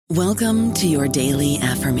Welcome to your daily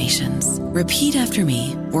affirmations. Repeat after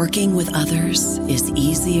me. Working with others is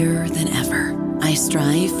easier than ever. I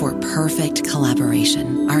strive for perfect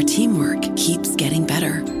collaboration. Our teamwork keeps getting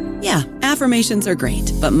better. Yeah, affirmations are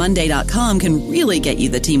great, but Monday.com can really get you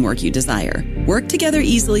the teamwork you desire. Work together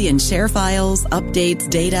easily and share files, updates,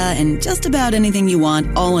 data, and just about anything you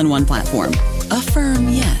want all in one platform. Affirm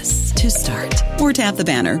yes to start, or tap the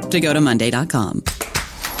banner to go to Monday.com.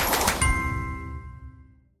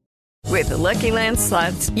 With the Lucky Land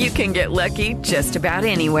Slots, you can get lucky just about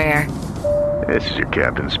anywhere. This is your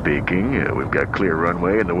captain speaking. We've got clear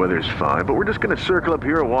runway and the weather's fine, but we're just going to circle up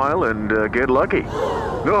here a while and get lucky.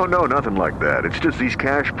 No, nothing like that. It's just these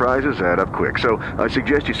cash prizes add up quick. So I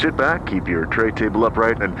suggest you sit back, keep your tray table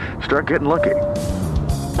upright, and start getting lucky.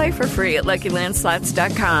 Play for free at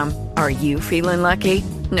LuckyLandSlots.com. Are you feeling lucky?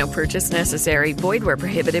 No purchase necessary. Void where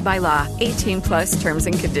prohibited by law. 18+ terms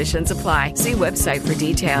and conditions apply. See website for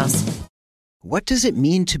details. What does it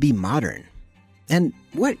mean to be modern? And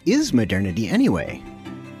what is modernity anyway?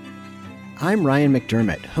 I'm Ryan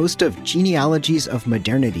McDermott, host of Genealogies of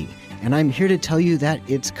Modernity, and I'm here to tell you that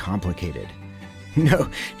it's complicated. No,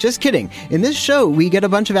 just kidding. In this show, we get a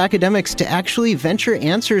bunch of academics to actually venture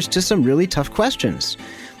answers to some really tough questions.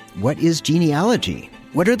 What is genealogy?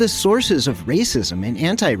 What are the sources of racism and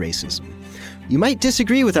anti-racism? You might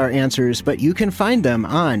disagree with our answers, but you can find them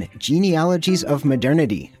on Genealogies of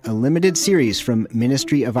Modernity, a limited series from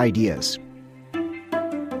Ministry of Ideas.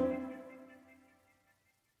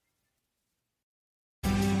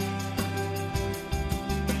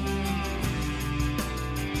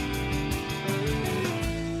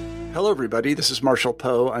 Hello, everybody. This is Marshall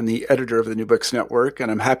Poe. I'm the editor of the New Books Network, and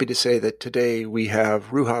I'm happy to say that today we have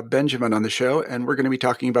Ruha Benjamin on the show, and we're going to be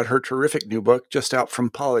talking about her terrific new book just out from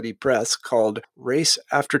Polity Press called Race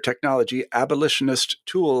After Technology, Abolitionist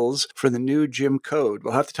Tools for the New Jim Code.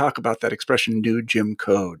 We'll have to talk about that expression, New Jim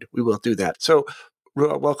Code. We will do that. So,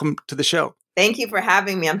 Ruha, welcome to the show. Thank you for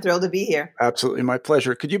having me. I'm thrilled to be here. Absolutely, my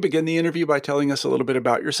pleasure. Could you begin the interview by telling us a little bit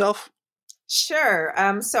about yourself? Sure.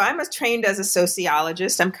 So I'm trained as a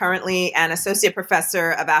sociologist. I'm currently an associate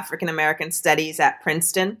professor of African American Studies at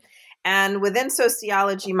Princeton. And within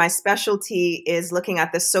sociology, my specialty is looking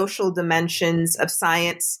at the social dimensions of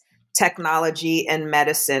science, technology, and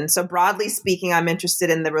medicine. So broadly speaking, I'm interested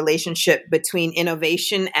in the relationship between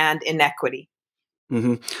innovation and inequity.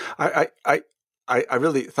 Mm-hmm. I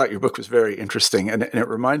really thought your book was very interesting, and it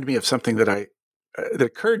reminded me of something that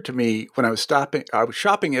occurred to me when I was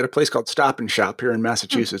shopping at a place called Stop and Shop here in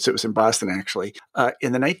Massachusetts. It was in Boston, actually.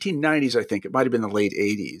 In the 1990s, I think. It might have been the late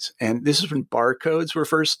 80s. And this is when barcodes were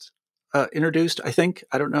first introduced, I think.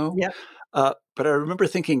 I don't know. Yep. But I remember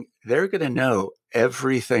thinking, they're going to know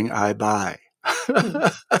everything I buy.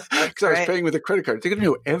 Because I was paying with a credit card. They're going to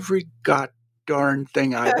know every darn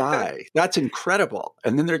thing I buy. That's incredible.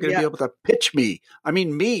 And then they're going to be able to pitch me. I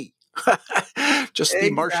mean, me. Just the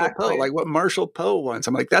Marshall Poe, like what Marshall Poe wants.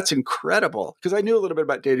 I'm like, that's incredible, because I knew a little bit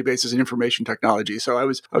about databases and information technology, so I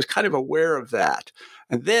was kind of aware of that.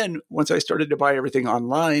 And then once I started to buy everything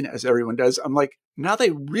online, as everyone does, I'm like, now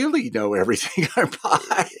they really know everything I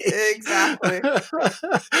buy. Exactly.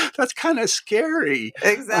 That's kind of scary.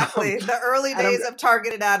 Exactly. The early days of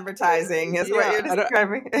targeted advertising is what you're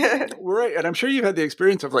describing. Right. And I'm sure you've had the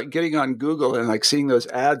experience of like getting on Google and like seeing those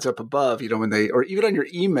ads up above, or even on your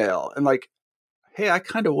email, and like, hey, I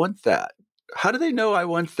kind of want that. How do they know I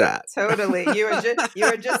want that? Totally. You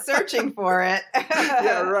were just searching for it.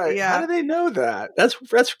 Yeah, right. Yeah. How do they know that? That's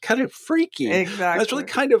kind of freaky. Exactly. That's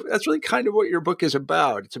really kind of what your book is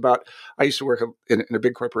about. It's about, I used to work in a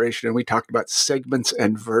big corporation, and we talked about segments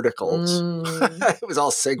and verticals. It was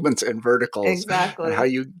all segments and verticals. Exactly. And how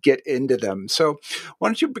you get into them. So why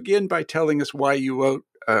don't you begin by telling us why you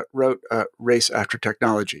wrote Race After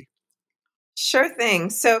Technology? Sure thing.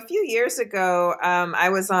 So a few years ago, I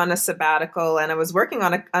was on a sabbatical, and I was working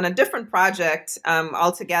on a different project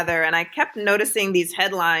altogether. And I kept noticing these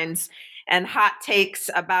headlines and hot takes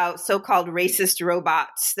about so-called racist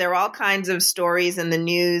robots. There are all kinds of stories in the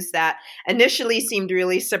news that initially seemed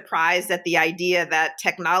really surprised at the idea that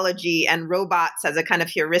technology and robots as a kind of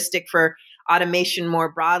heuristic for automation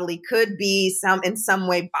more broadly could be in some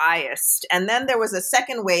way biased. And then there was a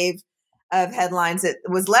second wave of headlines. It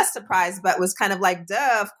was less surprised, but was kind of like,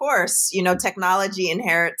 duh, of course, technology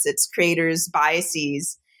inherits its creators'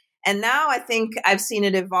 biases. And now I think I've seen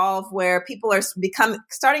it evolve where people are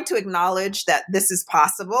starting to acknowledge that this is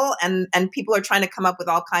possible, and people are trying to come up with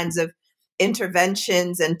all kinds of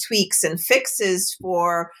interventions and tweaks and fixes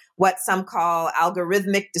for what some call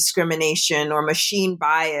algorithmic discrimination or machine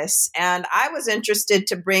bias. And I was interested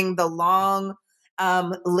to bring the long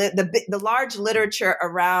the large literature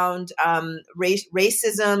around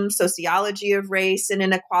racism, sociology of race and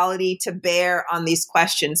inequality to bear on these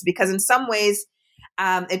questions, because in some ways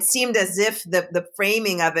it seemed as if the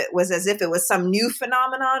framing of it was as if it was some new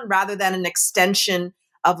phenomenon rather than an extension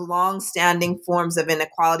of long-standing forms of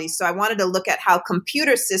inequality. So I wanted to look at how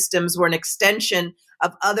computer systems were an extension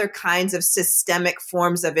of other kinds of systemic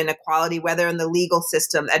forms of inequality, whether in the legal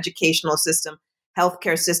system, educational system,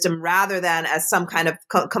 healthcare system, rather than as some kind of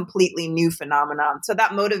completely new phenomenon. So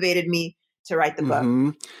that motivated me to write the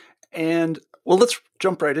book. And well, let's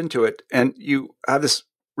jump right into it. And you have this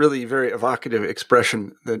really very evocative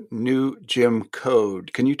expression, the new Jim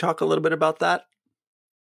Code. Can you talk a little bit about that?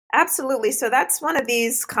 Absolutely. So that's one of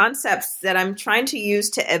these concepts that I'm trying to use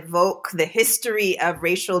to evoke the history of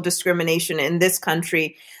racial discrimination in this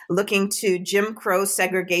country, looking to Jim Crow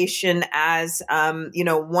segregation as,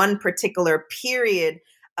 one particular period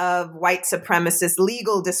of white supremacist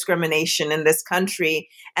legal discrimination in this country,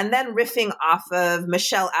 and then riffing off of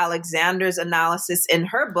Michelle Alexander's analysis in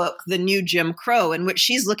her book, The New Jim Crow, in which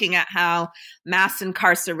she's looking at how mass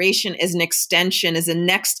incarceration is an extension, is a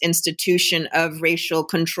next institution of racial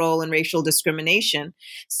control and racial discrimination.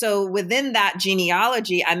 So within that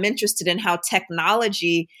genealogy, I'm interested in how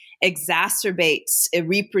technology exacerbates, it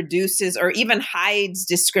reproduces, or even hides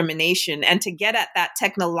discrimination. And to get at that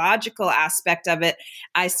technological aspect of it,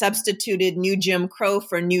 I substituted New Jim Crow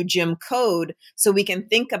for New Jim Code, so we can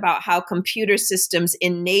think about how computer systems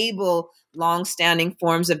enable longstanding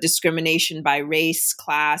forms of discrimination by race,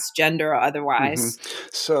 class, gender, or otherwise.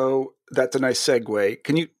 So that's a nice segue.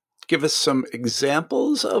 Can you give us some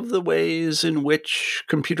examples of the ways in which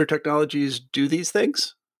computer technologies do these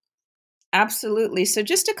things? Absolutely. So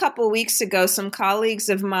just a couple of weeks ago, some colleagues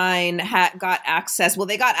of mine got access. Well,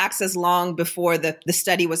 they got access long before the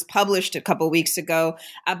study was published a couple of weeks ago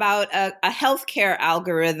about a healthcare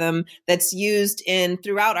algorithm that's used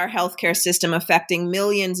throughout our healthcare system, affecting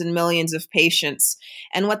millions and millions of patients.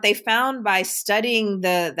 And what they found by studying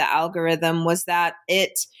the algorithm was that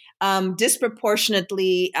it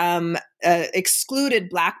disproportionately excluded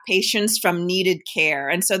Black patients from needed care.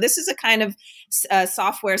 And so this is a kind of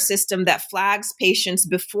software system that flags patients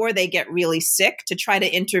before they get really sick to try to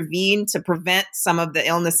intervene to prevent some of the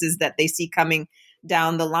illnesses that they see coming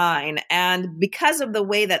down the line. And because of the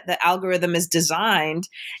way that the algorithm is designed,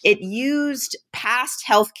 it used past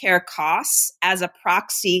healthcare costs as a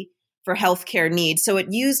proxy for healthcare needs. So it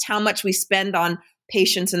used how much we spend on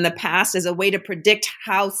patients in the past as a way to predict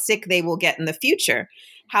how sick they will get in the future.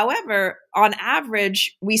 However, on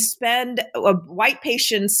average, we spend white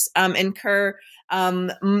patients incur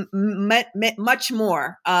much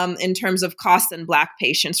more in terms of cost than Black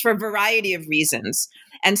patients for a variety of reasons.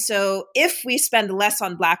 And so if we spend less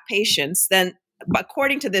on Black patients, then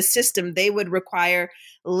according to this system, they would require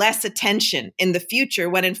less attention in the future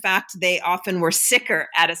when in fact they often were sicker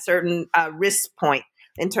at a certain risk point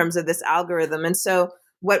in terms of this algorithm. And so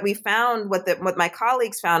what we found, what my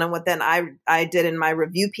colleagues found, and what then I did in my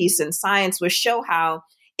review piece in Science was show how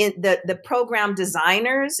the program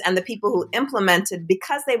designers and the people who implemented,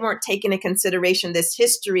 because they weren't taking into consideration this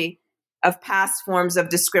history of past forms of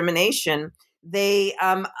discrimination, they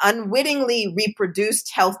unwittingly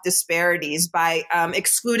reproduced health disparities by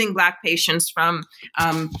excluding Black patients from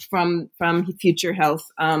future health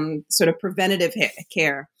sort of preventative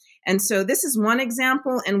care. And so this is one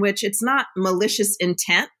example in which it's not malicious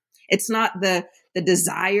intent. It's not the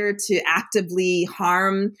desire to actively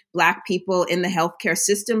harm Black people in the healthcare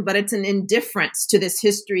system, but it's an indifference to this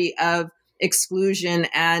history of exclusion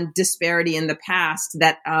and disparity in the past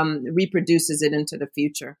that reproduces it into the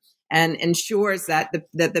future and ensures that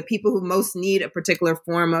the people who most need a particular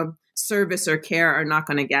form of service or care are not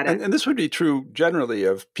going to get it. And this would be true generally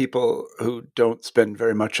of people who don't spend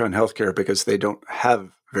very much on healthcare because they don't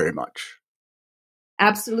have very much.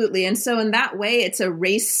 Absolutely. And so in that way, it's a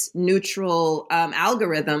race neutral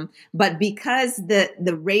algorithm. But because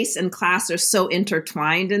the race and class are so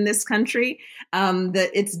intertwined in this country,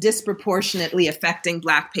 that it's disproportionately affecting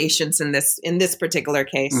Black patients in this particular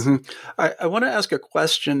case. I want to ask a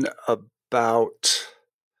question about,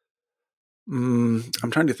 I'm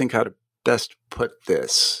trying to think how to best put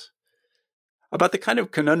this, about the kind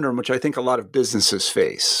of conundrum which I think a lot of businesses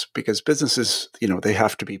face, because businesses, they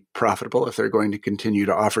have to be profitable if they're going to continue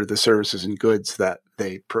to offer the services and goods that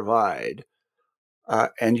they provide.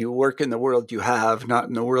 And you work in the world you have, not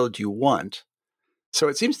in the world you want. So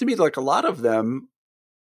it seems to me like a lot of them,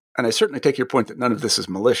 and I certainly take your point that none of this is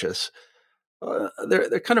malicious,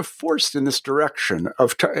 they're kind of forced in this direction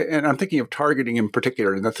of, and I'm thinking of targeting in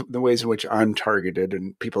particular, and the ways in which I'm targeted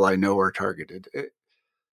and people I know are targeted,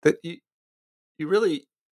 that you really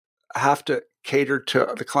have to cater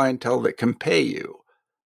to the clientele that can pay you.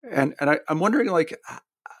 And I'm wondering, like,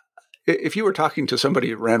 if you were talking to somebody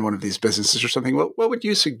who ran one of these businesses or something, what would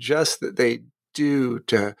you suggest that they do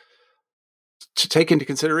to take into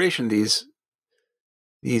consideration these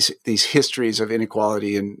histories of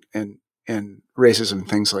inequality and racism,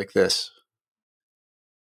 things like this?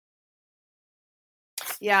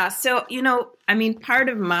 Yeah. So, part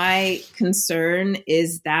of my concern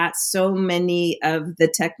is that so many of the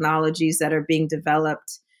technologies that are being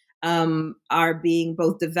developed are being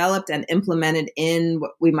both developed and implemented in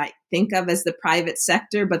what we might think of as the private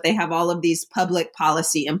sector, but they have all of these public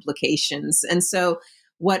policy implications. And so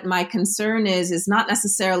what my concern is not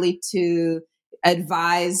necessarily to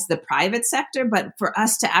advise the private sector, but for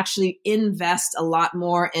us to actually invest a lot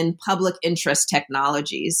more in public interest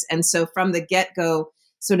technologies. And so from the get-go,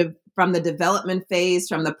 sort of from the development phase,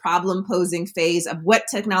 from the problem posing phase of what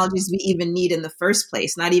technologies we even need in the first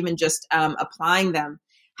place, not even just applying them.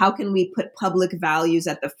 How can we put public values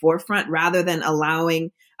at the forefront rather than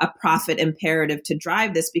allowing a profit imperative to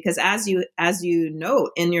drive this? Because as you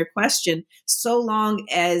note in your question, so long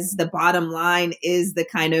as the bottom line is the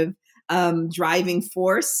kind of driving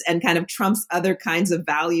force and kind of trumps other kinds of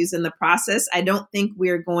values in the process, I don't think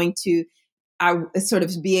we're going to sort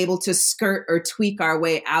of be able to skirt or tweak our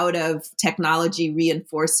way out of technology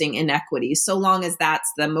reinforcing inequity, so long as that's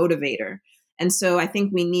the motivator. And so I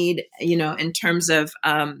think we need, in terms of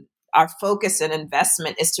our focus and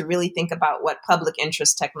investment, is to really think about what public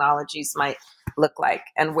interest technologies might look like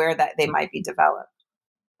and where that they might be developed.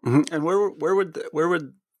 Mm-hmm. And where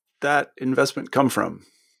would that investment come from?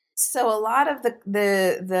 So a lot of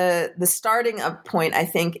the starting up point, I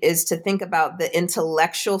think, is to think about the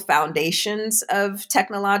intellectual foundations of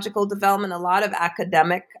technological development. A lot of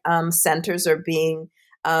academic centers are being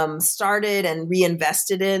started and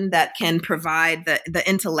reinvested in that can provide the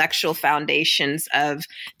intellectual foundations of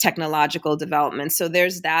technological development. So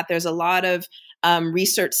there's that. There's a lot of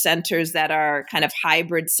research centers that are kind of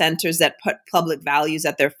hybrid centers that put public values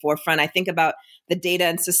at their forefront. I think about the Data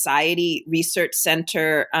and Society Research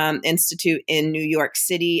Center Institute in New York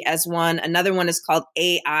City as one. Another one is called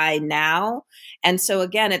AI Now. And so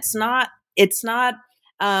again, it's not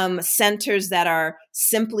centers that are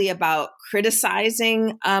simply about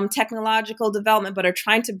criticizing technological development, but are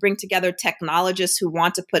trying to bring together technologists who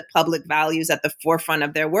want to put public values at the forefront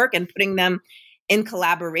of their work and putting them in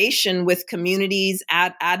collaboration with communities,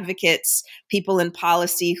 advocates, people in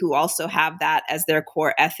policy who also have that as their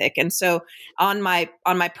core ethic. And so on my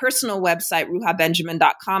personal website,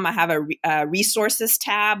 ruhabenjamin.com, I have a resources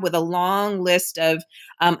tab with a long list of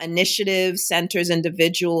initiatives, centers,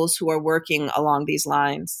 individuals who are working along these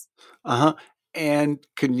lines. Uh-huh. And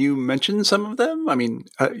can you mention some of them? I mean,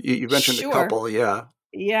 you mentioned Sure. a couple, yeah.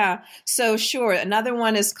 Yeah. So sure. Another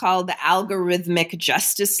one is called the Algorithmic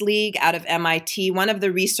Justice League out of MIT. One of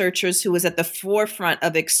the researchers who was at the forefront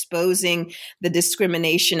of exposing the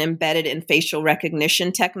discrimination embedded in facial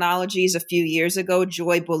recognition technologies a few years ago,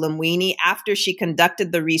 Joy Buolamwini, after she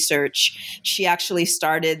conducted the research, she actually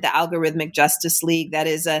started the Algorithmic Justice League. That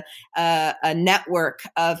is a network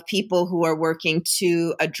of people who are working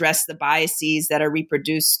to address the biases that are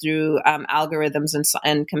reproduced through algorithms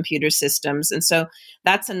and computer systems. And so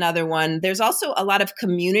that's another one. There's also a lot of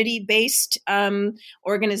community-based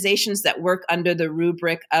organizations that work under the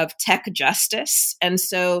rubric of tech justice. And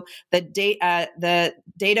so the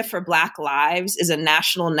Data for Black Lives is a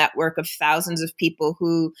national network of thousands of people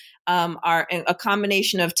who are a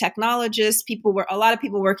combination of technologists, a lot of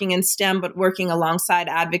people working in STEM, but working alongside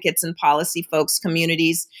advocates and policy folks,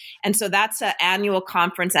 communities. And so that's an annual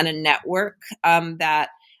conference and a network that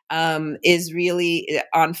is really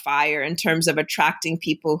on fire in terms of attracting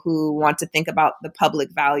people who want to think about the public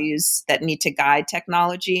values that need to guide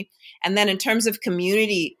technology. And then in terms of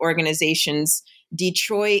community organizations,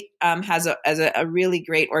 Detroit has a really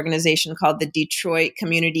great organization called the Detroit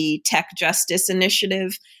Community Tech Justice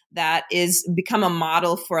Initiative that is become a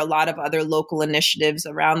model for a lot of other local initiatives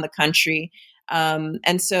around the country.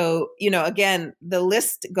 And so, again, the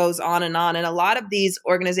list goes on. And a lot of these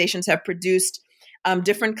organizations have produced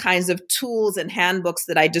different kinds of tools and handbooks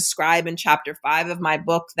that I describe in chapter 5 of my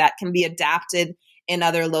book that can be adapted in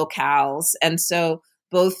other locales. And so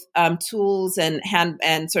both tools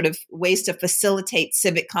and sort of ways to facilitate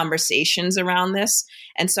civic conversations around this.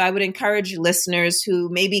 And so I would encourage listeners who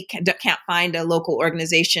maybe can't find a local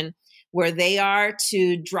organization where they are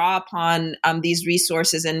to draw upon these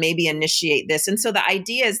resources and maybe initiate this. And so the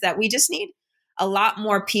idea is that we just need a lot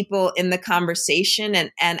more people in the conversation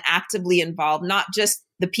and actively involved, not just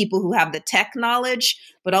the people who have the tech knowledge,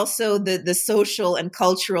 but also the social and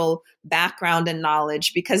cultural background and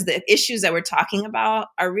knowledge, because the issues that we're talking about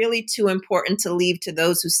are really too important to leave to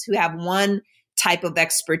those who have one type of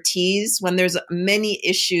expertise, when there's many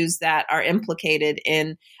issues that are implicated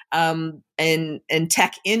in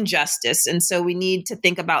tech injustice. And so we need to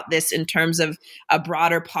think about this in terms of a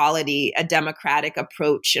broader polity, a democratic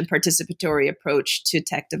approach and participatory approach to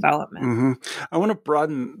tech development. Mm-hmm. I want to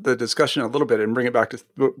broaden the discussion a little bit and bring it back to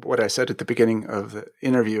what I said at the beginning of the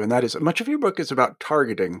interview. And that is, much of your book is about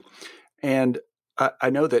targeting. And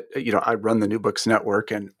I know that, I run the New Books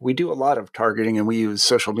Network, and we do a lot of targeting, and we use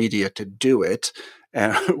social media to do it.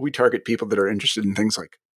 And we target people that are interested in things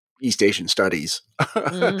like East Asian studies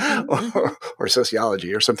or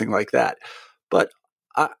sociology or something like that. But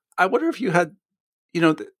I wonder if you had,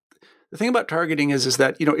 the thing about targeting is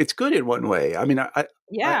that, it's good in one way. I mean, I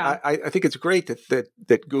think it's great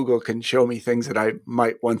that Google can show me things that I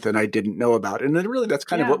might want that I didn't know about. And then really that's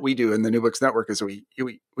kind of what we do in the New Books Network, is we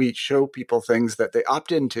show people things that they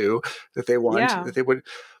opt into, that they want, that they would.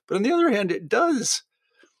 But on the other hand, it does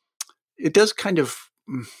kind of,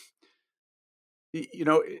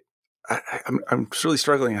 I'm really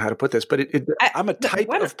struggling on how to put this, but I'm a type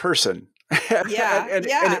of person. And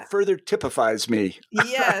it further typifies me.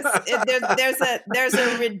 Yes, there's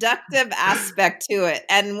a reductive aspect to it,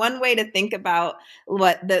 and one way to think about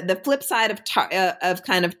what the flip side of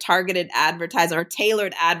kind of targeted advertising or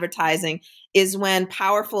tailored advertising is when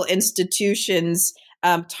powerful institutions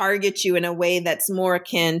target you in a way that's more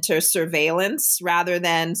akin to surveillance rather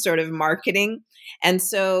than sort of marketing. And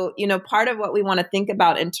so, part of what we want to think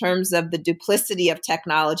about in terms of the duplicity of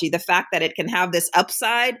technology, the fact that it can have this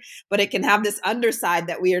upside, but it can have this underside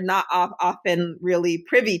that we are not often really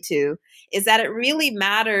privy to, is that it really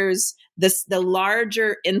matters the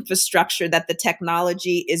larger infrastructure that the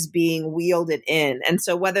technology is being wielded in. And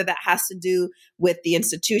so whether that has to do with the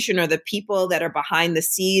institution or the people that are behind the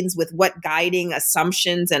scenes, with what guiding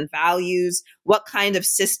assumptions and values, what kind of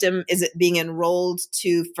system is it being enrolled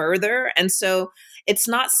to further? And so it's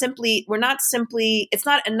not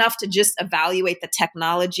enough to just evaluate the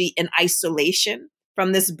technology in isolation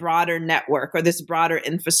from this broader network or this broader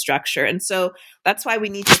infrastructure. And so that's why we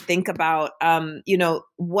need to think about,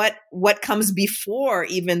 what comes before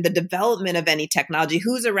even the development of any technology,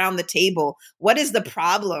 who's around the table, what is the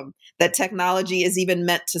problem that technology is even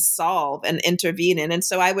meant to solve and intervene in. And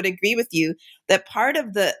so I would agree with you that part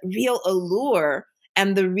of the real allure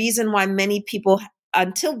and the reason why many people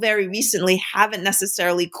until very recently haven't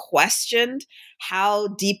necessarily questioned how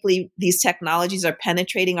deeply these technologies are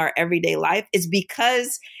penetrating our everyday life is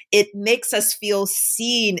because it makes us feel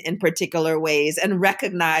seen in particular ways and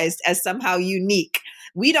recognized as somehow unique.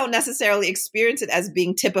 We don't necessarily experience it as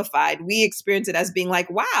being typified. We experience it as being like,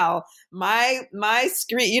 wow, my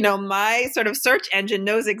screen, my sort of search engine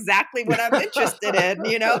knows exactly what I'm interested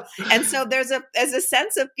in, And so there's a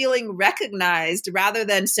sense of feeling recognized rather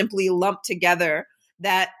than simply lumped together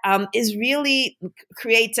that is really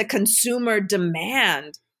creates a consumer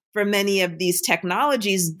demand for many of these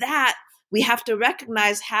technologies that we have to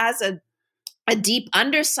recognize has a deep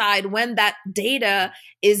underside when that data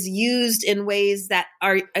is used in ways that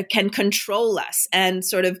can control us and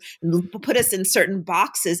sort of put us in certain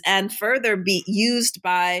boxes and further be used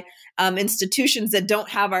by institutions that don't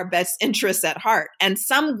have our best interests at heart. And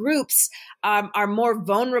some groups are more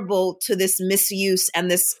vulnerable to this misuse and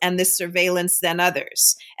this surveillance than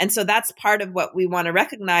others. And so that's part of what we want to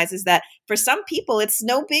recognize is that for some people, it's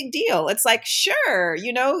no big deal. It's like, sure,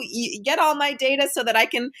 you get all my data so that I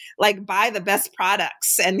can buy the best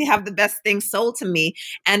products and have the best things sold to me.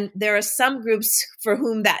 And there are some groups for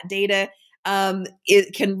whom that data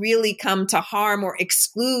it can really come to harm or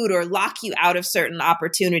exclude or lock you out of certain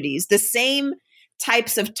opportunities. The same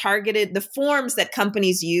types of the forms that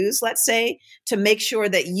companies use, let's say, to make sure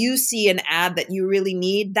that you see an ad that you really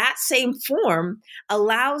need, that same form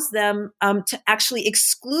allows them to actually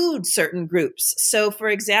exclude certain groups. So, for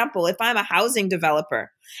example, if I'm a housing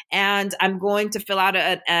developer and I'm going to fill out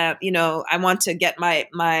I want to get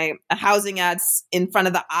my housing ads in front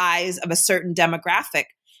of the eyes of a certain demographic,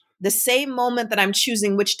 the same moment that I'm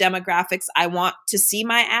choosing which demographics I want to see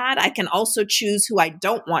my ad, I can also choose who I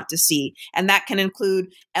don't want to see. And that can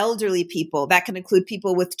include elderly people. That can include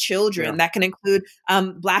people with children. That can include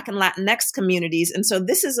Black and Latinx communities. And so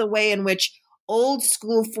this is a way in which old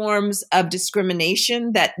school forms of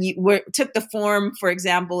discrimination that took the form, for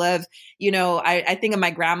example, of, I think of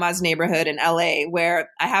my grandma's neighborhood in LA, where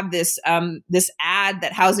I have this ad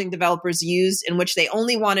that housing developers used in which they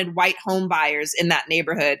only wanted white home buyers in that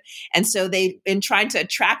neighborhood. And so in trying to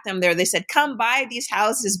attract them there, they said, come buy these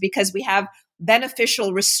houses because we have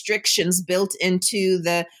beneficial restrictions built into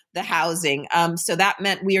the housing. So that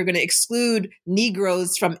meant we are going to exclude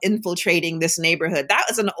Negroes from infiltrating this neighborhood. That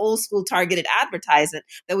was an old school targeted advertisement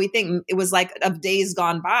that we think it was like of days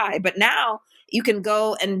gone by. But now you can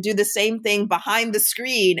go and do the same thing behind the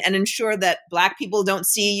screen and ensure that Black people don't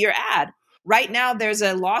see your ad. Right now, there's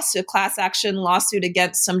a lawsuit, class action lawsuit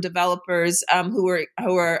against some developers who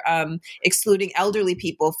are excluding elderly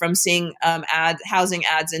people from seeing housing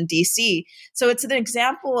ads in DC. So it's an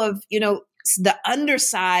example of, the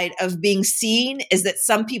underside of being seen is that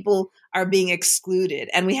some people are being excluded,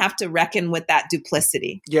 and we have to reckon with that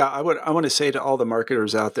duplicity. Yeah, I want to say to all the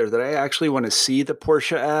marketers out there that I actually want to see the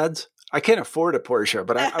Porsche ads. I can't afford a Porsche,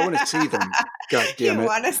 but I want to see them. God damn it! You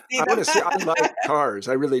want to see them? I like cars.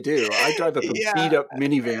 I really do. I drive a beat up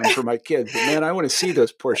minivan for my kids, but man, I want to see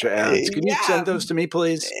those Porsche ads. Can you send those to me,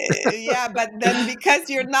 please? Yeah, but then because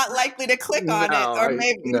you're not likely to click on it, or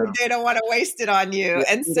maybe they don't want to waste it on you,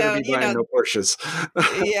 and so no Porsches.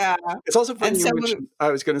 Yeah, it's also funny.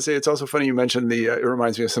 I was going to say it's also funny you mentioned it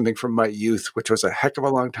reminds me of something from my youth, which was a heck of a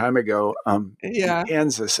long time ago. In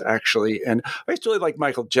Kansas, actually, and I used to really like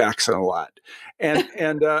Michael Jackson a lot, and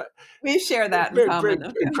we share that in common.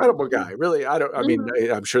 Very incredible guy, really. I mean,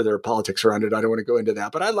 I'm sure there are politics around it. I don't want to go into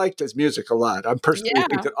that, but I liked his music a lot. I personally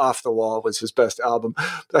think that Off the Wall was his best album.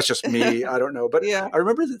 That's just me. I don't know, but I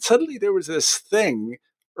remember that suddenly there was this thing,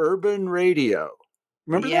 urban radio.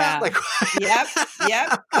 Remember that?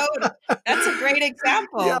 Yep. Code. That's a great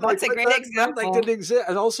example. Yeah, that's a great example. That didn't exist.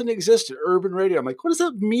 It also didn't exist. Urban radio. I'm like, what does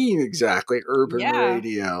that mean exactly? Urban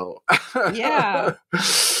radio. Yeah.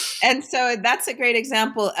 And so that's a great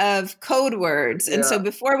example of code words. And so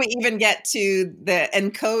before we even get to the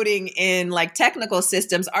encoding in like technical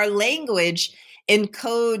systems, our language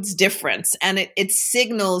encodes difference, and it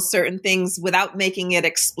signals certain things without making it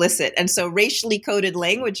explicit. And so racially coded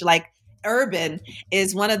language like urban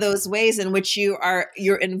is one of those ways in which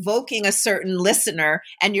you're invoking a certain listener,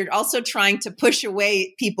 and you're also trying to push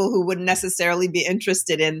away people who wouldn't necessarily be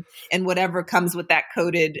interested in whatever comes with that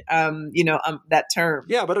coded that term.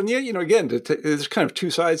 Yeah, but again, there's kind of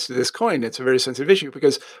two sides to this coin. It's a very sensitive issue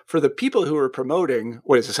because for the people who are promoting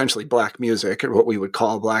what is essentially Black music, or what we would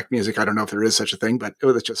call Black music, I don't know if there is such a thing, but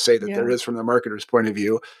let's just say that there is from the marketer's point of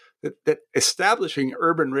view, that establishing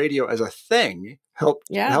urban radio as a thing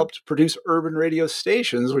helped produce urban radio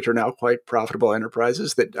stations, which are now quite profitable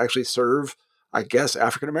enterprises that actually serve, I guess,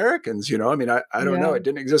 African Americans. I mean, I don't know. It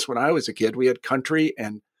didn't exist when I was a kid. We had country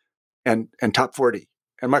and top 40.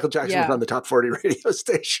 And Michael Jackson was on the top 40 radio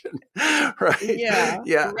station, right?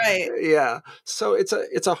 Yeah. Right. Yeah. So it's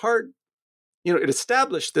a hard, it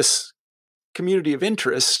established this community of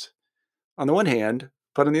interest on the one hand,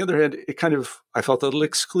 but on the other hand, I felt a little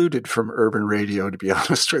excluded from urban radio, to be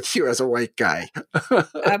honest with you, as a white guy.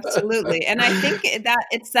 Absolutely. And I think that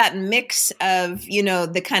it's that mix of,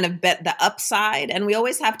 the kind of the upside. And we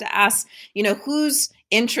always have to ask, whose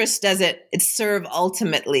interest does it serve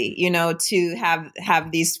ultimately, to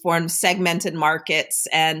have these forms segmented markets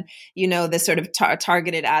and, the sort of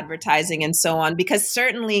targeted advertising and so on, because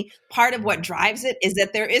certainly part of what drives it is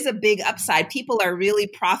that there is a big upside. People are really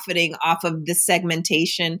profiting off of this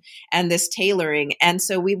segmentation and this tailoring. And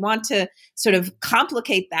so we want to sort of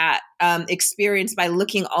complicate that experience by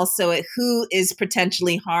looking also at who is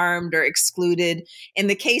potentially harmed or excluded. In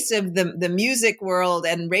the case of the music world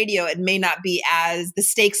and radio, the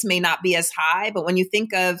stakes may not be as high, but when you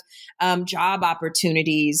think of job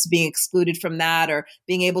opportunities being excluded from that, or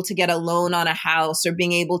being able to get a loan on a house, or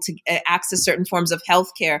being able to access certain forms of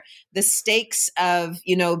healthcare, the stakes of,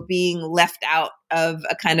 being left out of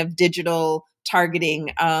a kind of digital targeting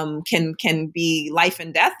can be life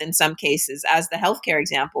and death in some cases, as the healthcare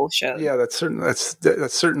example shows. Yeah, that's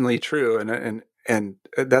certainly true, and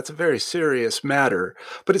that's a very serious matter.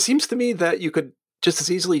 But it seems to me that you could just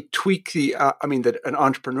as easily tweak that an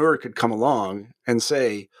entrepreneur could come along and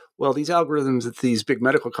say, well, these algorithms that these big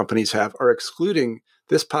medical companies have are excluding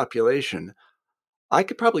this population. I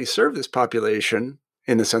could probably serve this population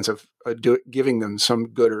in the sense of giving them some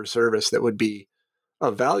good or service that would be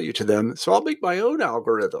of value to them. So I'll make my own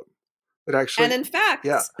algorithm that actually. And in fact,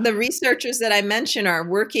 the researchers that I mentioned are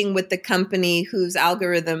working with the company whose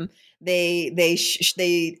algorithm they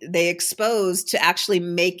expose to actually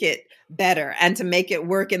make it better and to make it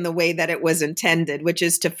work in the way that it was intended, which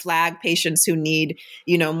is to flag patients who need,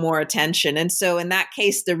 more attention. And so in that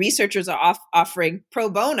case, the researchers are offering pro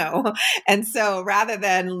bono. And so rather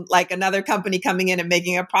than like another company coming in and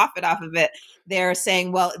making a profit off of it, they're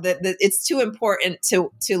saying, well, it's too important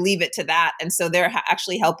to leave it to that. And so they're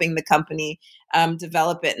actually helping the company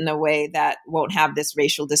develop it in a way that won't have this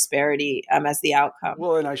racial disparity as the outcome.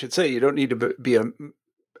 Well, and I should say, you don't need to be an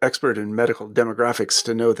expert in medical demographics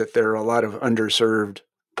to know that there are a lot of underserved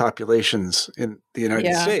populations in the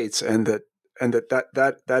United States, and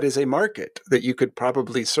that is a market that you could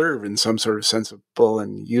probably serve in some sort of sensible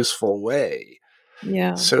and useful way.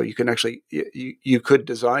 Yeah. So you can actually, you could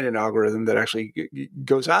design an algorithm that actually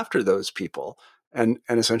goes after those people and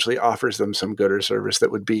essentially offers them some good or service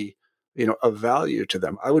that would be, of value to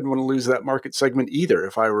them. I wouldn't want to lose that market segment either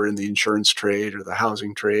if I were in the insurance trade or the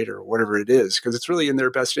housing trade or whatever it is, because it's really in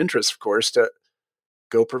their best interest, of course, to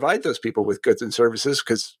go provide those people with goods and services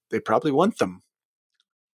because they probably want them.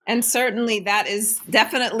 And certainly that is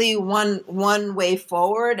definitely one way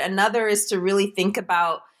forward. Another is to really think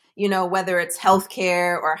about, whether it's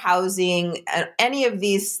healthcare or housing, any of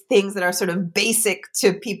these things that are sort of basic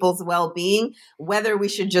to people's well-being, whether we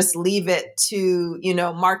should just leave it to,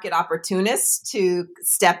 market opportunists to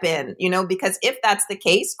step in, because if that's the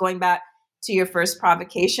case, going back to your first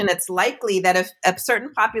provocation, it's likely that if a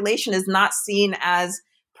certain population is not seen as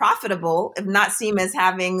profitable, if not seen as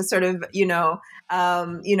having sort of,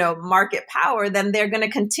 market power, then they're going to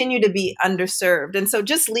continue to be underserved. And so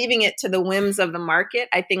just leaving it to the whims of the market,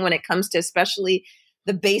 I think when it comes to especially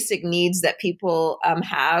the basic needs that people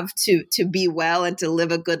have to be well and to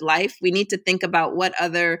live a good life, we need to think about what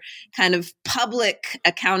other kind of public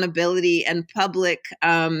accountability and public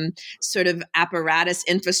sort of apparatus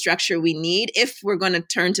infrastructure we need if we're going to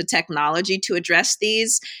turn to technology to address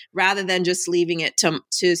these, rather than just leaving it to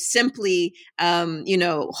simply,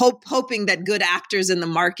 hoping that good actors in the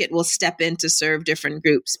market will step in to serve different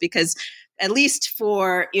groups. Because at least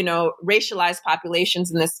for, racialized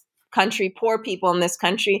populations in this country, poor people in this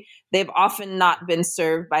country, they've often not been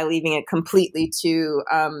served by leaving it completely to,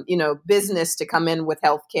 business to come in with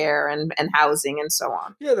healthcare and housing and so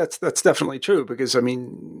on. Yeah, that's definitely true because, I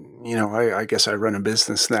guess I run a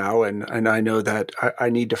business now and I know that I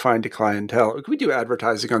need to find a clientele. We do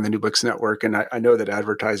advertising on the New Books Network, and I know that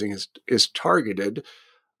advertising is targeted.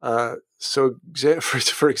 So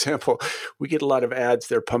for example, we get a lot of ads.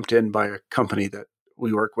 They're pumped in by a company that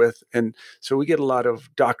we work with. And so we get a lot of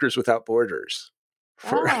Doctors Without Borders.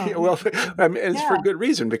 It's for good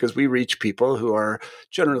reason, because we reach people who are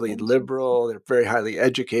generally liberal. They're very highly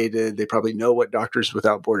educated. They probably know what Doctors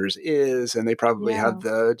Without Borders is, and they probably have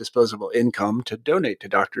the disposable income to donate to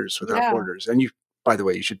Doctors Without Borders. And by the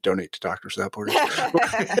way, you should donate to Doctors Without Borders. Good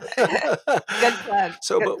plan.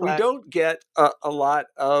 But we don't get a lot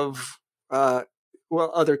of,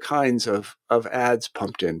 other kinds of ads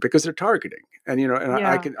pumped in because they're targeting. And,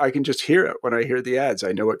 I can just hear it when I hear the ads.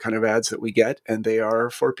 I know what kind of ads that we get, and they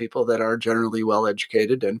are for people that are generally well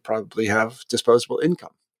educated and probably have disposable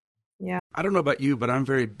income. Yeah. I don't know about you, but I'm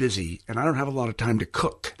very busy and I don't have a lot of time to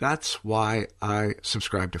cook. That's why I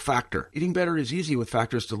subscribe to Factor. Eating better is easy with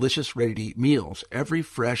Factor's delicious, ready-to-eat meals. Every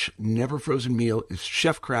fresh, never frozen meal is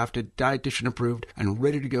chef-crafted, dietitian approved, and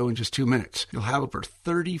ready to go in just 2 minutes. You'll have over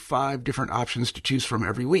 35 different options to choose from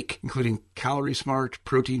every week, including Calorie Smart,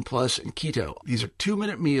 Protein Plus, and Keto. These are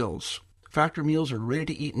 2-minute meals. Factor meals are ready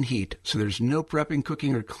to eat and heat, so there's no prepping,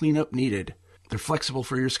 cooking, or cleanup needed. They're flexible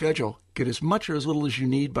for your schedule. Get as much or as little as you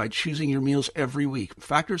need by choosing your meals every week.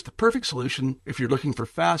 Factor is the perfect solution if you're looking for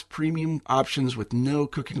fast, premium options with no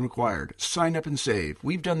cooking required. Sign up and save.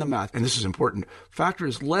 We've done the math, and this is important. Factor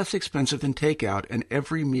is less expensive than takeout, and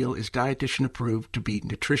every meal is dietitian approved to be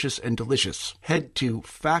nutritious and delicious. Head to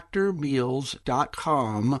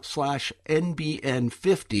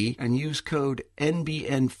factormeals.com/NBN50 and use code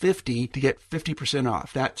NBN50 to get 50%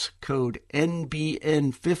 off. That's code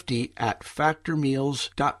NBN50 at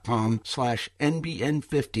factormeals.com/NBN50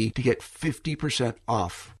 to get 50%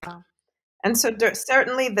 off. And so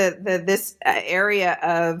certainly this area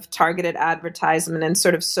of targeted advertisement and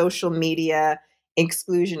sort of social media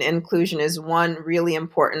inclusion is one really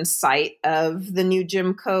important site of the new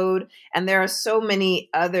Jim Code. And there are so many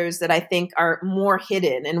others that I think are more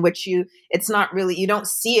hidden, in which it's not really, you don't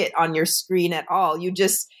see it on your screen at all.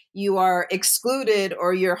 You are excluded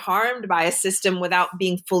or you're harmed by a system without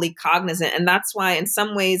being fully cognizant. And that's why in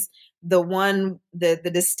some ways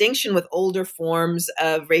the distinction with older forms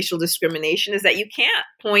of racial discrimination is that you can't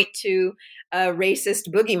point to a racist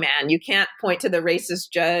boogeyman. You can't point to the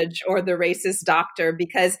racist judge or the racist doctor,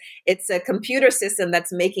 because it's a computer system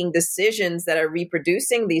that's making decisions that are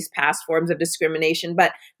reproducing these past forms of discrimination.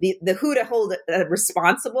 But the who to hold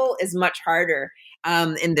responsible is much harder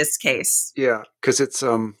in this case. Yeah, because it's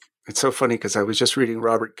so funny, because I was just reading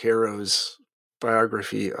Robert Caro's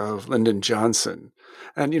biography of Lyndon Johnson.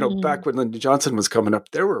 And, back when Lyndon Johnson was coming up,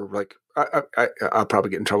 there were like, I'll probably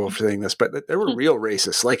get in trouble for saying this, but there were real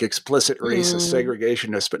racists, like explicit racist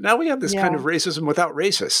segregationists. But now we have this kind of racism without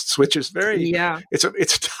racists, which is very, it's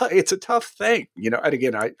a tough thing, And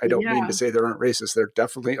again, I don't mean to say there aren't racists. There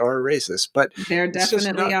definitely are racists, but there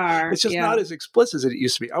definitely are. It's just not as explicit as it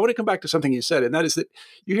used to be. I want to come back to something you said, and that is that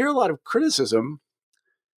you hear a lot of criticism,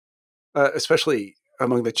 especially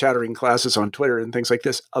among the chattering classes on Twitter and things like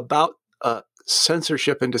this, about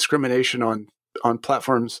censorship and discrimination on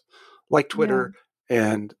platforms like Twitter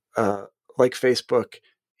and like Facebook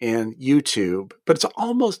and YouTube, but it's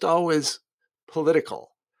almost always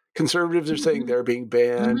political. Conservatives are saying they're being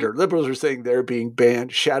banned, or liberals are saying they're being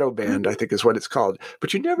banned, shadow banned, I think is what it's called.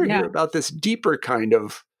 But you never hear about this deeper kind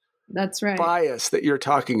of bias that you're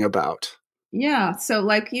talking about. Yeah. So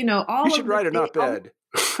all you should write an op-ed.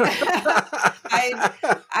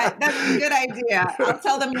 That's a good idea. I'll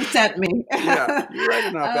tell them you sent me. Yeah, you're right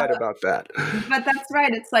enough bad about that. But that's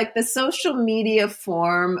right. It's like the social media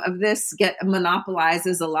form of this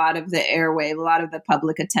monopolizes a lot of the airwave, a lot of the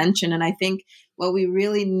public attention. And I think what we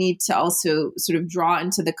really need to also sort of draw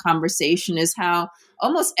into the conversation is how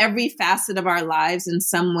almost every facet of our lives in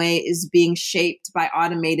some way is being shaped by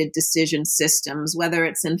automated decision systems, whether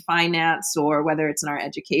it's in finance or whether it's in our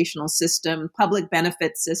educational system, public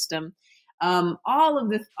benefit system, all of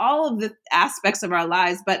the aspects of our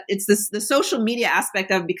lives. But it's the social media aspect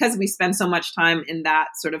of, because we spend so much time in that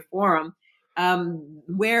sort of forum,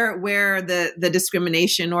 where the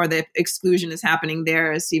discrimination or the exclusion is happening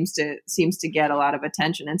there seems to get a lot of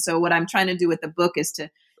attention. And so what I'm trying to do with the book is to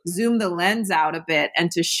zoom the lens out a bit and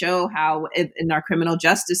to show how in our criminal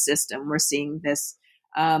justice system, we're seeing this.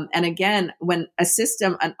 And again, when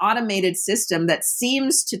an automated system that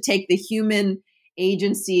seems to take the human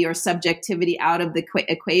agency or subjectivity out of the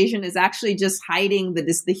equation is actually just hiding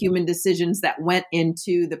the human decisions that went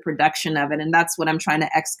into the production of it. And that's what I'm trying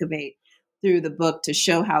to excavate through the book, to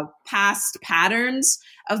show how past patterns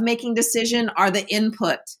of making decision are the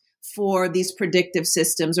input for these predictive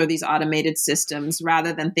systems or these automated systems,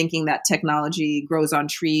 rather than thinking that technology grows on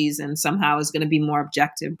trees and somehow is going to be more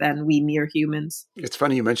objective than we mere humans. It's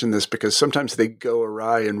funny you mentioned this, because sometimes they go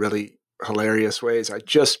awry in really hilarious ways.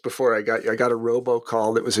 Before I got a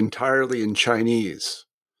robocall that was entirely in Chinese.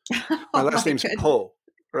 My last name's Po.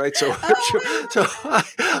 Right. So, so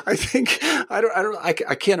I think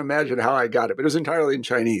I can't imagine how I got it, but it was entirely in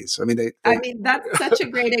Chinese. I mean, that's such a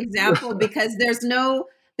great example, because there's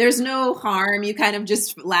no harm. You kind of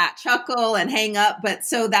just chuckle and hang up. But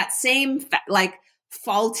so that same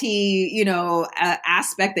faulty,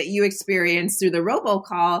 aspect that you experienced through the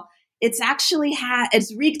robocall, it's actually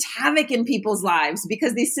it's wreaked havoc in people's lives,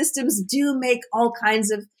 because these systems do make all kinds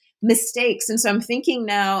of mistakes. And so I'm thinking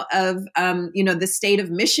now of, the state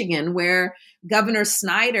of Michigan, where Governor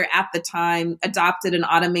Snyder at the time adopted an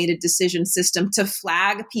automated decision system to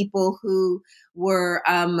flag people who were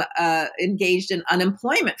engaged in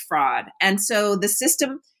unemployment fraud. And so the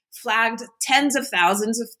system flagged tens of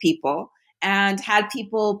thousands of people and had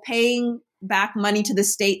people paying back money to the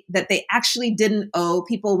state that they actually didn't owe.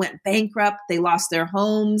 People went bankrupt. They lost their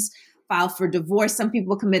homes, filed for divorce. Some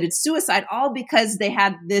people committed suicide, all because they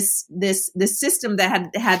had this system that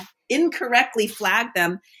had incorrectly flagged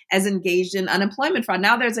them as engaged in unemployment fraud.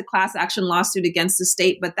 Now there's a class action lawsuit against the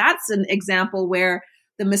state, but that's an example where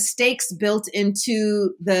the mistakes built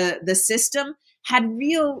into the system had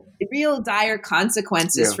real dire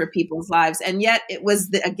consequences for people's lives. And yet it was,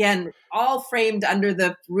 again, all framed under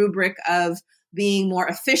the rubric of being more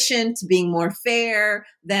efficient, being more fair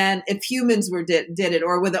than if humans did it,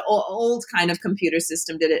 or with an old kind of computer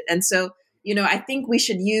system did it. And so, I think we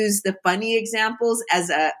should use the funny examples as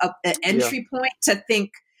an entry point to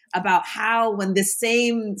think about how, when the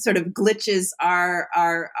same sort of glitches are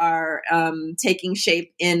taking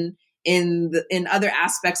shape in other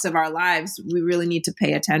aspects of our lives, we really need to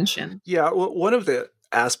pay attention. Yeah, well, one of the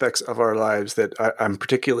aspects of our lives that I'm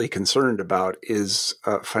particularly concerned about is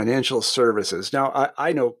financial services. Now,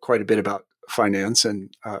 I know quite a bit about finance,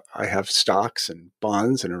 and I have stocks and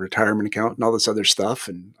bonds and a retirement account and all this other stuff,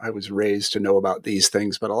 and I was raised to know about these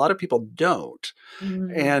things, but a lot of people don't.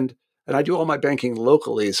 Mm-hmm. And I do all my banking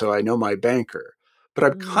locally, so I know my banker. but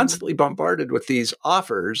I'm constantly bombarded with these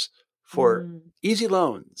offers for easy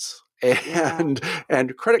loans and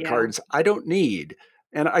credit cards I don't need.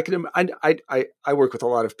 And I work with a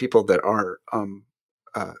lot of people that are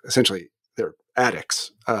essentially they're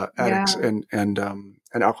addicts and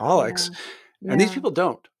alcoholics, and these people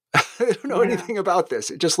don't. They don't know anything about this.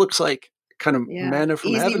 It just looks like kind of manna from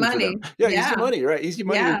easy heaven money. for them. Easy money, right? Easy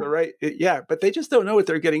money is the right. But they just don't know what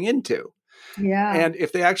they're getting into. Yeah. And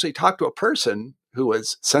if they actually talk to a person who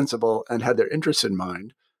was sensible and had their interests in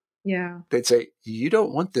mind, they'd say, you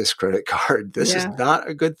don't want this credit card. This is not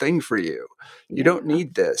a good thing for you. You don't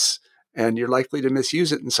need this. And you're likely to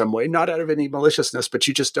misuse it in some way, not out of any maliciousness, but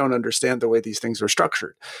you just don't understand the way these things are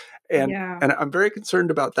structured. And I'm very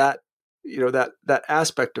concerned about that, that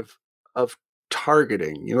aspect of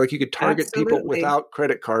targeting. Like you could target people without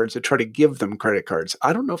credit cards and try to give them credit cards.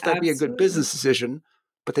 I don't know if that'd be a good business decision,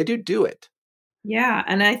 but they do it. Yeah.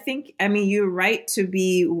 And I think, you're right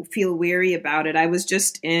to feel wary about it. I was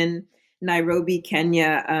just in Nairobi,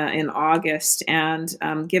 Kenya in August and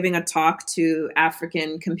giving a talk to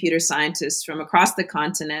African computer scientists from across the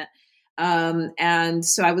continent. And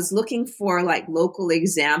so I was looking for like local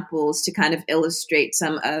examples to kind of illustrate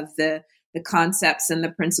some of the concepts and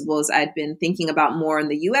the principles I'd been thinking about more in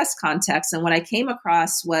the U.S. context. And what I came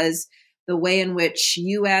across was the way in which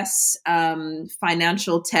U.S.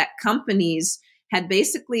 Financial tech companies had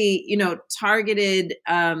basically, targeted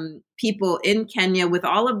people in Kenya with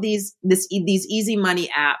all of these easy money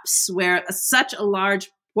apps, where such a large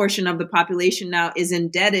portion of the population now is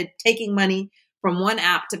indebted, taking money from one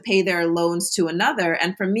app to pay their loans to another.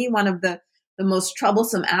 And for me, one of the most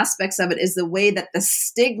troublesome aspects of it is the way that the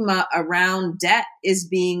stigma around debt is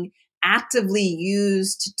being actively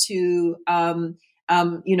used to,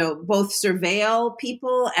 both surveil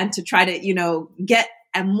people and to try to, get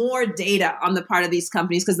more data on the part of these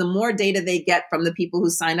companies, because the more data they get from the people who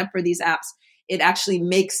sign up for these apps, it actually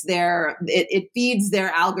makes it feeds their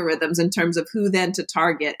algorithms in terms of who then to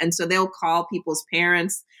target. And so they'll call people's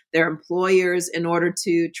parents, their employers, in order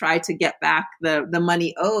to try to get back the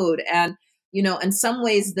money owed. And, in some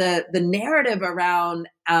ways, the narrative around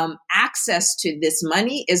access to this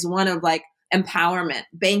money is one of like empowerment,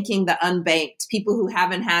 banking the unbanked. People who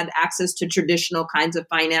haven't had access to traditional kinds of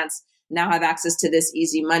finance now have access to this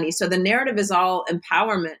easy money. So the narrative is all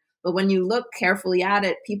empowerment. But when you look carefully at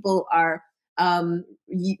it, people are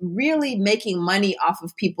really making money off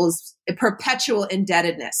of people's perpetual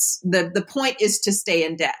indebtedness. The point is to stay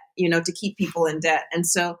in debt, to keep people in debt. And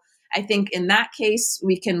so I think in that case,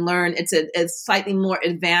 we can learn it's a slightly more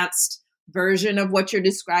advanced version of what you're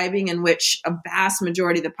describing, in which a vast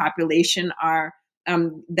majority of the population are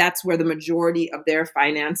that's where the majority of their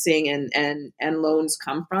financing and loans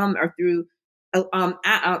come from, or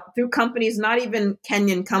through companies, not even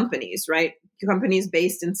Kenyan companies, right? Companies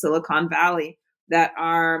based in Silicon Valley that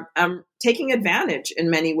are taking advantage in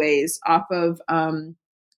many ways off of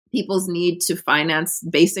people's need to finance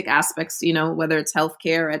basic aspects, whether it's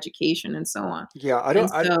healthcare, education, and so on. Yeah,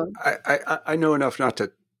 I know enough not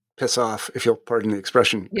to piss off, if you'll pardon the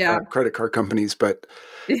expression, credit card companies, but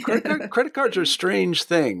credit cards are strange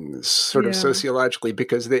things, sort of sociologically,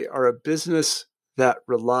 because they are a business that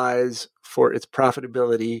relies for its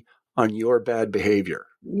profitability on your bad behavior.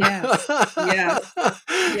 Yes.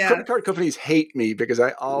 Credit card companies hate me because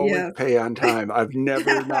I always pay on time. I've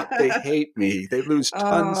never they hate me. They lose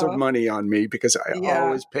tons of money on me because I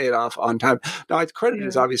always pay it off on time. Now, credit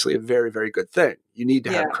is obviously a very, very good thing. You need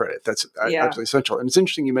to have credit. That's absolutely essential. And it's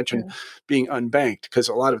interesting you mentioned being unbanked, because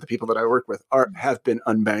a lot of the people that I work with have been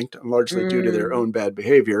unbanked, largely due to their own bad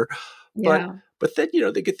behavior. But then,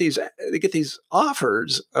 they get these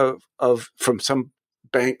offers of from some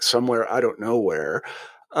bank somewhere, I don't know where,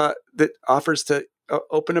 that offers to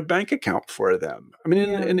open a bank account for them. I mean,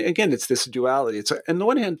 and again, it's this duality. It's on the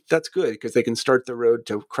one hand, that's good because they can start the road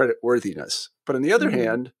to credit worthiness. But on the other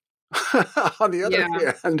hand,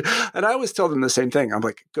 hand, and I always tell them the same thing. I'm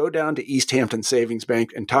like, go down to East Hampton Savings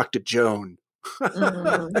Bank and talk to Joan,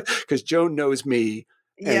 because Joan knows me.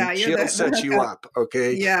 And she'll set you up,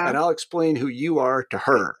 okay? Yeah. And I'll explain who you are to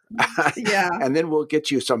her. And then we'll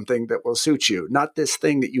get you something that will suit you. Not this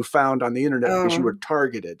thing that you found on the internet because you were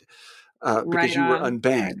targeted, because you were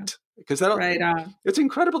unbanked. Because it's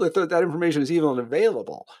incredible that that information is even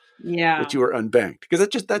available. That you were unbanked. Because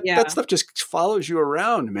that stuff just follows you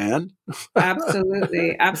around, man.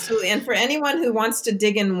 Absolutely. And for anyone who wants to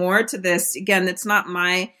dig in more to this, again, it's not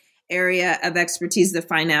my area of expertise, the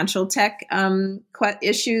financial tech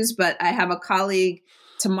issues, but I have a colleague,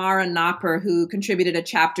 Tamara Nopper, who contributed a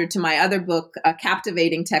chapter to my other book,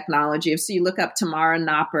 Captivating Technology. So you look up Tamara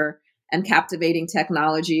Nopper and captivating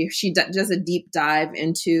technology. She does a deep dive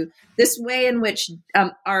into this way in which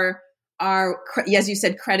our, as you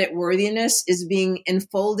said, credit worthiness is being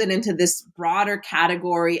enfolded into this broader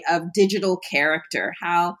category of digital character,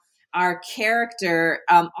 how our character,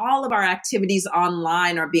 all of our activities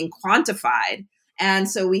online are being quantified. And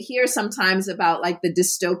so we hear sometimes about like the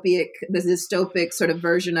dystopic sort of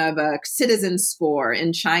version of a citizen score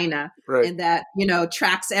in China, right, and that,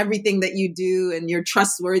 tracks everything that you do and your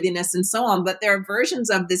trustworthiness and so on. But there are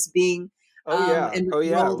versions of this being rolled out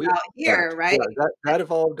here, right? Yeah, that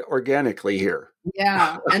evolved organically here.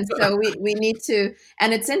 Yeah. And so we need to,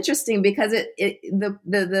 and it's interesting because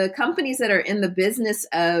the companies that are in the business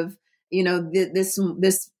of,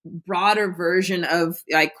 this broader version of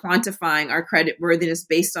like quantifying our credit worthiness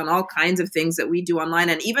based on all kinds of things that we do online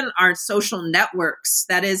and even our social networks.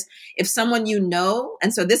 That is, if someone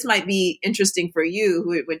and so this might be interesting for you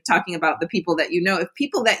who we're talking about the people that if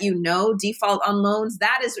people that default on loans,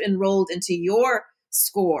 that is enrolled into your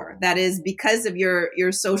score. That is because of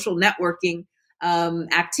your social networking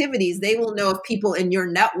activities, they will know if people in your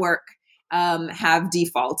network have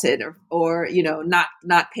defaulted or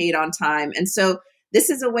not paid on time. And so this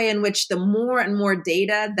is a way in which the more and more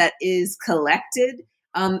data that is collected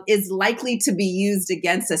is likely to be used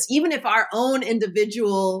against us, even if our own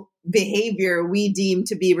individual behavior we deem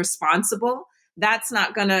to be responsible. That's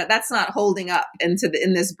not holding up in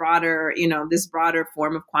this broader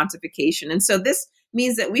form of quantification. And so this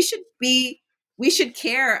means that we should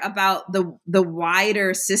care about the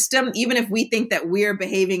wider system, even if we think that we're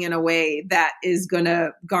behaving in a way that is going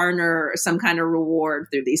to garner some kind of reward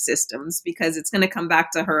through these systems, because it's going to come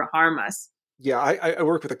back to harm us. Yeah, I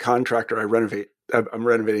work with a contractor. I'm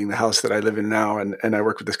renovating the house that I live in now, and I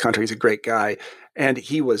work with this contractor. He's a great guy, and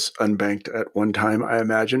he was unbanked at one time, I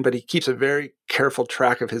imagine, but he keeps a very careful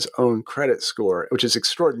track of his own credit score, which is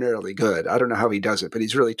extraordinarily good. I don't know how he does it, but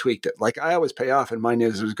he's really tweaked it. Like, I always pay off, and mine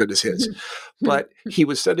is as good as his. But he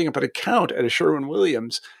was setting up an account at a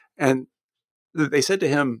Sherwin-Williams, and they said to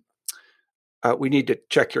him, we need to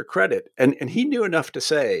check your credit. And he knew enough to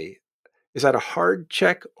say, is that a hard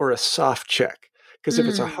check or a soft check? Because if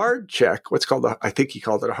it's a hard check, I think he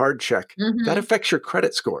called it a hard check, that affects your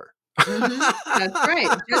credit score. That's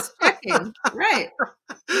right. Just checking. Right.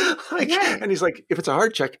 Right. And he's like, if it's a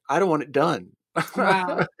hard check, I don't want it done.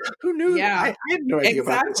 Wow. Who knew? Yeah. I had no idea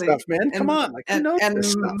about this stuff, man. Come on. Who knows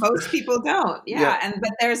this stuff? Most people don't. Yeah.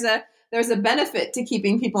 But there's a benefit to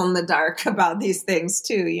keeping people in the dark about these things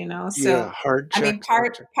too, So hard check, I mean,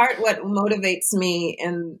 part what motivates me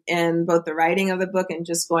in both the writing of the book and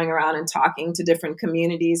just going around and talking to different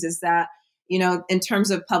communities is that, in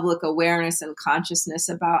terms of public awareness and consciousness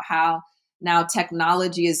about how now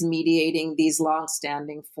technology is mediating these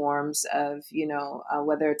longstanding forms of,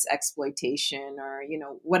 whether it's exploitation or,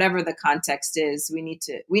 whatever the context is, we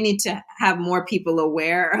need to have more people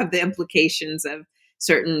aware of the implications of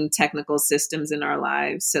certain technical systems in our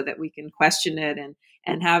lives so that we can question it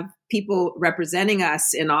and have people representing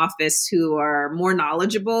us in office who are more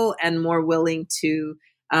knowledgeable and more willing to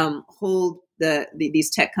hold these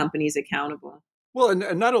tech companies accountable. Well,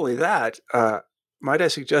 and not only that, might I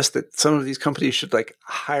suggest that some of these companies should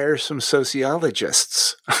hire some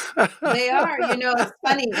sociologists? They are. It's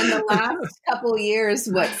funny. In the last couple of years,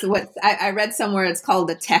 I read somewhere it's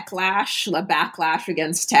called a techlash, a backlash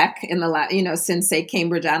against tech in the since say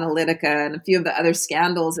Cambridge Analytica and a few of the other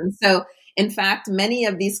scandals. And so, in fact, many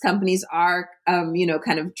of these companies are,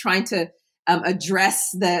 kind of trying to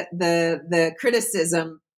address the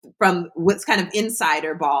criticism from what's kind of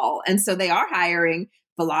insider ball. And so they are hiring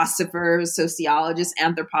philosophers, sociologists,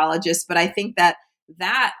 anthropologists. But I think that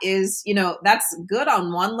is, that's good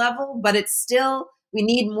on one level, but it's still, we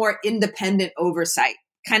need more independent oversight,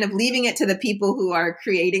 kind of leaving it to the people who are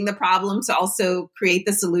creating the problem to also create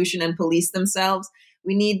the solution and police themselves.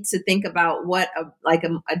 We need to think about what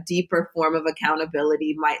a deeper form of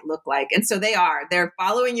accountability might look like. And so they're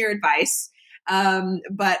following your advice.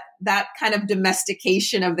 But that kind of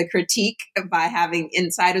domestication of the critique by having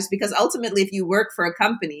insiders, because ultimately, if you work for a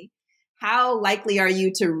company, how likely are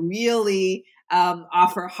you to really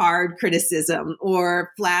offer hard criticism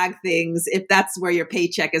or flag things if that's where your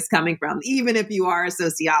paycheck is coming from, even if you are a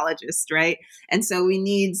sociologist, right? And so we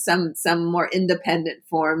need some more independent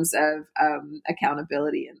forms of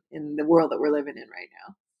accountability in the world that we're living in right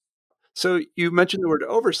now. So you mentioned the word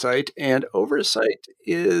oversight, and oversight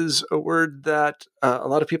is a word that a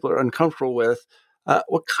lot of people are uncomfortable with.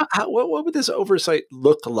 What would this oversight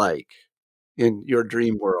look like in your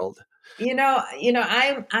dream world?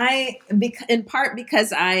 I in part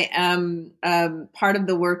because I am part of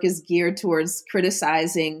the work is geared towards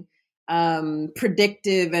criticizing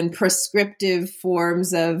predictive and prescriptive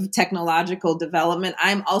forms of technological development,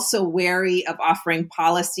 I'm also wary of offering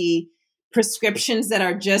policy prescriptions that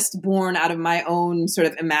are just born out of my own sort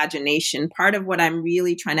of imagination. Part of what I'm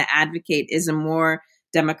really trying to advocate is a more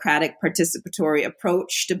democratic participatory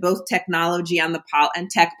approach to both technology and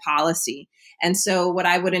tech policy. And so what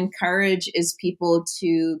I would encourage is people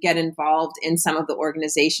to get involved in some of the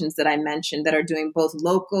organizations that I mentioned that are doing both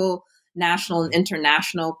local, national, and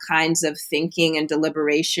international kinds of thinking and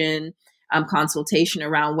deliberation, consultation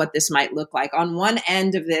around what this might look like. On one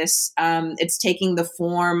end of this, it's taking the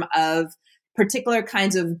form of particular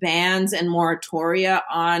kinds of bans and moratoria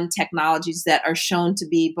on technologies that are shown to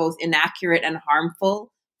be both inaccurate and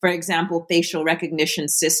harmful. For example, facial recognition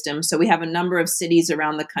systems. So we have a number of cities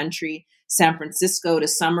around the country, San Francisco to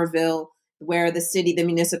Somerville, where the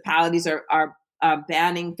municipalities are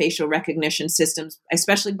banning facial recognition systems,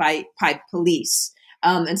 especially by police.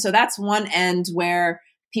 And so that's one end where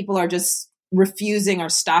people are just refusing or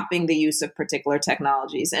stopping the use of particular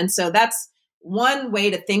technologies. And so that's one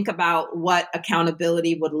way to think about what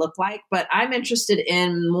accountability would look like. But I'm interested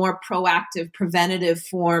in more proactive, preventative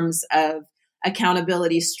forms of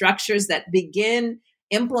accountability structures that begin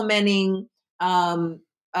implementing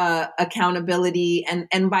accountability.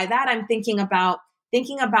 And by that, I'm thinking about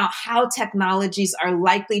how technologies are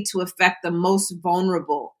likely to affect the most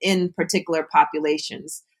vulnerable in particular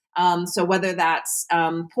populations. So whether that's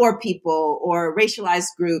poor people or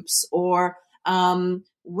racialized groups or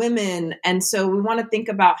women. And so we want to think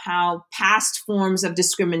about how past forms of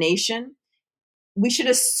discrimination, we should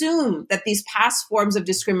assume that these past forms of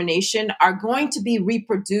discrimination are going to be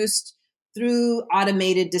reproduced through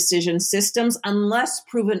automated decision systems unless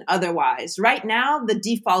proven otherwise. Right now, the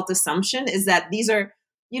default assumption is that these are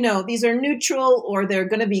neutral or they're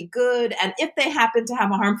going to be good. And if they happen to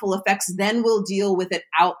have harmful effects, then we'll deal with it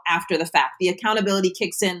out after the fact. The accountability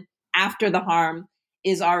kicks in after the harm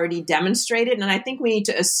is already demonstrated. And I think we need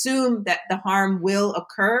to assume that the harm will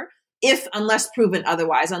occur unless proven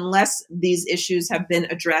otherwise, unless these issues have been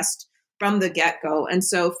addressed from the get-go. And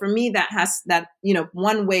so for me,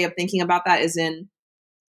 one way of thinking about that is in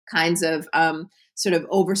kinds of sort of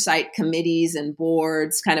oversight committees and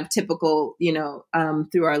boards, kind of typical,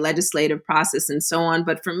 through our legislative process and so on.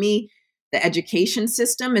 But for me, the education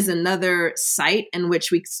system is another site in which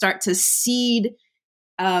we start to seed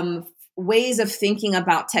ways of thinking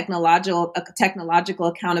about technological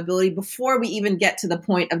accountability before we even get to the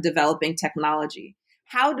point of developing technology.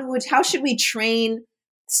 How should we train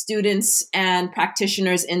students and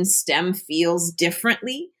practitioners in STEM fields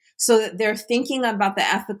differently so that they're thinking about the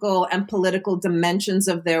ethical and political dimensions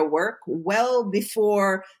of their work well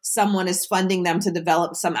before someone is funding them to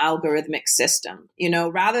develop some algorithmic system,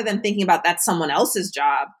 rather than thinking about that's someone else's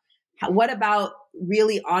job. What about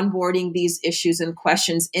really onboarding these issues and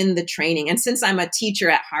questions in the training? And since I'm a teacher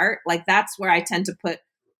at heart, that's where I tend to put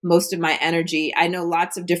most of my energy. I know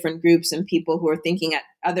lots of different groups and people who are thinking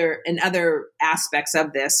in other aspects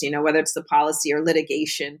of this, whether it's the policy or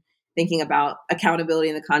litigation, thinking about accountability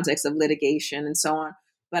in the context of litigation and so on.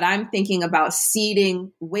 But I'm thinking about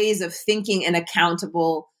seeding ways of thinking and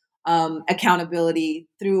accountability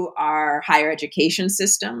through our higher education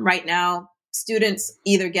system. Right now, students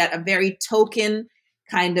either get a very token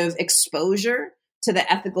kind of exposure to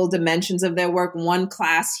the ethical dimensions of their work, one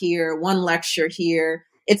class here, one lecture here.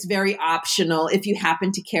 It's very optional. If you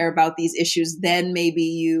happen to care about these issues, then maybe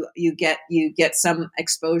you get some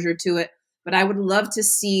exposure to it. But I would love to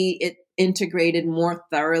see it integrated more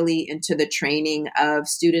thoroughly into the training of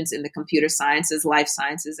students in the computer sciences, life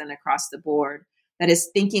sciences, and across the board. That is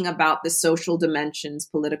thinking about the social dimensions,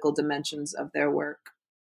 political dimensions of their work.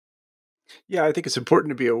 Yeah, I think it's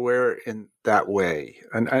important to be aware in that way.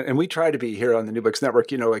 And we try to be here on the New Books Network,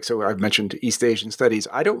 so I've mentioned East Asian Studies.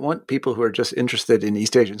 I don't want people who are just interested in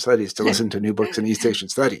East Asian Studies to listen to New Books in East Asian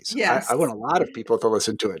Studies. Yes. I want a lot of people to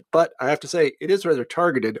listen to it. But I have to say, it is rather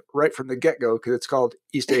targeted right from the get-go because it's called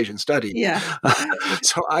East Asian Studies. Yeah.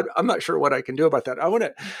 So I'm not sure what I can do about that.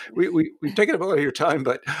 We've taken up a lot of your time,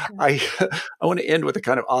 but I want to end with a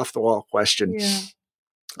kind of off-the-wall question. Yeah.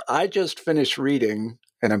 I just finished reading,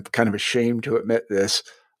 and I'm kind of ashamed to admit this,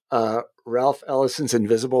 Ralph Ellison's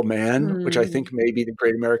Invisible Man, which I think may be the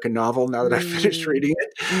great American novel now that I've finished reading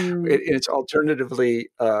it. It's alternatively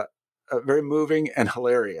very moving and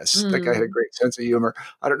hilarious. That guy had a great sense of humor.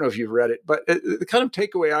 I don't know if you've read it, but the kind of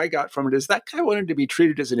takeaway I got from it is that guy wanted to be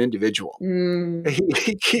treated as an individual.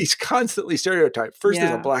 He's constantly stereotyped. First,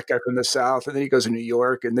 as a black guy from the South, and then he goes to New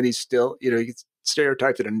York, and then he's still, he's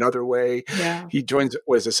stereotyped in another way. He joins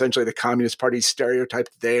what is essentially the Communist Party,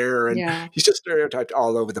 stereotyped there, and he's just stereotyped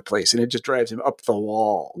all over the place, and it just drives him up the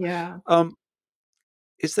wall.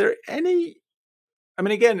 Is there any? I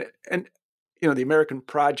mean, again, and the American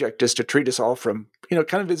project is to treat us all from,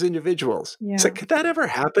 kind of as individuals. So could that ever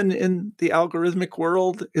happen in the algorithmic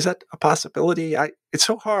world? Is that a possibility? It's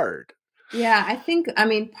so hard. Yeah, I think,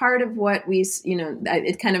 part of what we,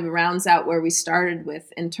 it kind of rounds out where we started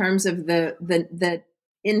with in terms of the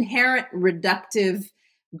inherent reductive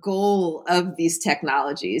goal of these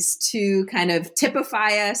technologies to kind of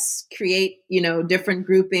typify us, create, different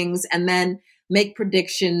groupings, and then make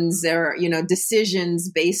predictions or, decisions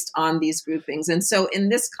based on these groupings. And so in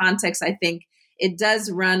this context, I think it does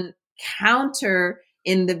run counter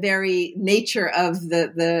in the very nature of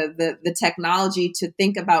the technology to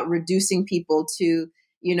think about reducing people to,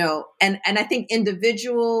 and I think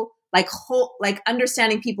individual,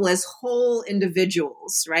 understanding people as whole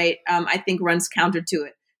individuals, right? I think runs counter to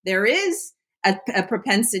it. There is a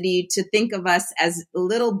propensity to think of us as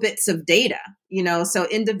little bits of data, so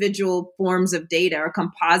individual forms of data or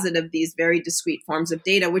composite of these very discrete forms of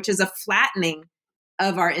data, which is a flattening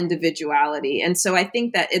of our individuality. And so I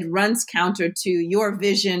think that it runs counter to your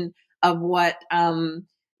vision of what,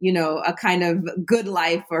 a kind of good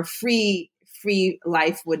life or free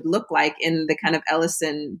life would look like in the kind of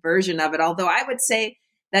Ellison version of it. Although I would say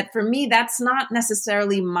that for me, that's not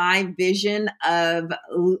necessarily my vision of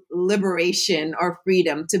liberation or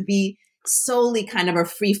freedom, to be solely kind of a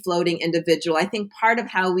free-floating individual. I think part of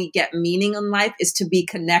how we get meaning in life is to be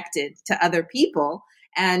connected to other people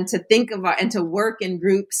and to think of and to work in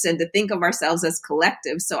groups and to think of ourselves as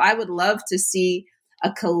collectives. So I would love to see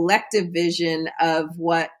a collective vision of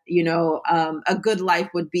what, a good life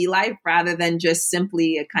would be like, rather than just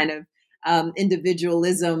simply a kind of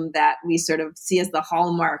individualism that we sort of see as the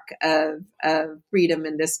hallmark of freedom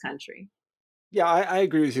in this country. Yeah, I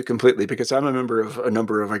agree with you completely, because I'm a member of a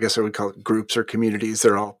number of, I guess I would call it groups or communities.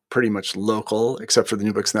 They're all pretty much local, except for the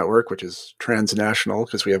New Books Network, which is transnational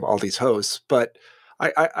because we have all these hosts. But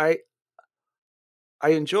I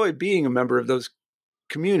enjoy being a member of those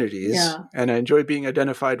communities, and I enjoy being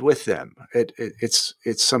identified with them. It's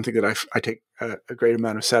something that I take a great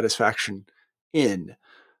amount of satisfaction in.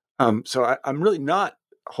 So I'm really not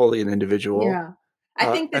wholly an individual. Yeah, I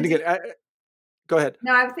think. And again, go ahead.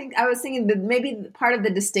 No, I was thinking that maybe part of the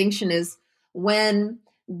distinction is when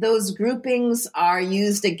those groupings are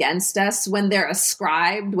used against us, when they're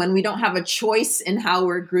ascribed, when we don't have a choice in how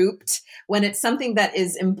we're grouped, when it's something that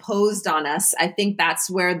is imposed on us. I think that's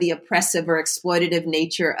where the oppressive or exploitative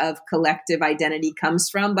nature of collective identity comes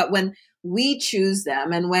from. But when we choose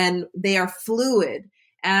them, and when they are fluid,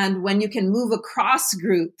 and when you can move across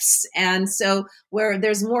groups, and so where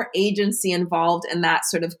there's more agency involved in that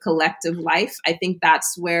sort of collective life, I think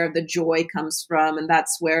that's where the joy comes from, and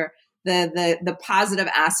that's where the positive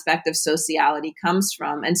aspect of sociality comes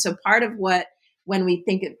from. And so part of what, when we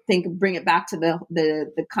bring it back to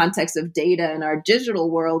the context of data in our digital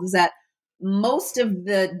world, is that most of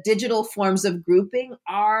the digital forms of grouping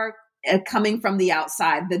are coming from the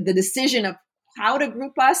outside. The decision of how to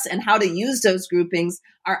group us and how to use those groupings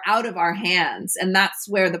are out of our hands. And that's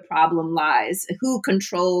where the problem lies. Who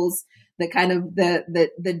controls the kind of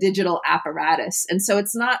the digital apparatus? And so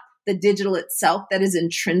it's not the digital itself that is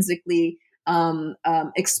intrinsically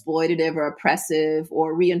exploitative or oppressive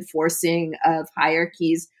or reinforcing of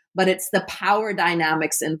hierarchies, but it's the power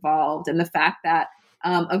dynamics involved, and the fact that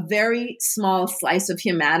a very small slice of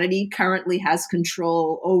humanity currently has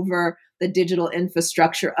control over the digital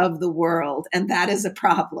infrastructure of the world. And that is a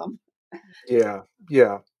problem. Yeah.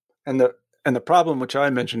 And the problem, which I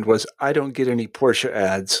mentioned, was I don't get any Porsche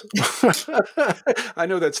ads. I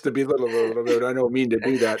know that's to belittle a little bit. I don't mean to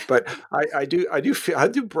do that, but I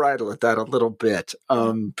do bridle at that a little bit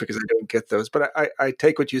because I don't get those. But I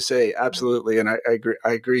take what you say absolutely, and I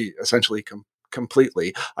agree essentially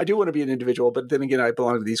completely. I do want to be an individual, but then again, I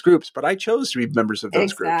belong to these groups, but I chose to be members of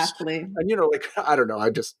those groups. Exactly. And, I don't know,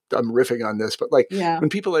 I'm riffing on this, but when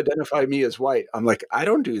people identify me as white, I'm like, I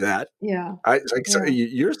don't do that. Yeah. So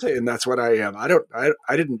you're saying that's what I am.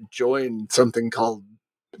 I didn't join something called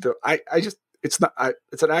it's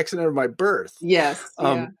an accident of my birth. Yes.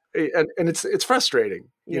 And it's frustrating.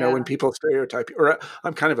 You know, when people stereotype, or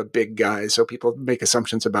I'm kind of a big guy, so people make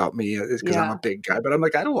assumptions about me because I'm a big guy. But I'm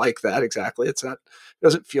like, I don't like that exactly. It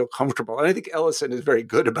doesn't feel comfortable. And I think Ellison is very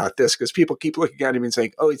good about this because people keep looking at him and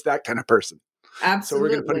saying, oh, he's that kind of person. Absolutely. So we're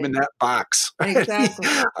going to put him in that box. Exactly.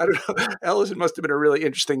 I don't know. Ellison must have been a really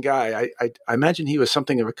interesting guy. I imagine he was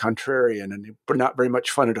something of a contrarian and not very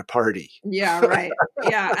much fun at a party. Yeah, right.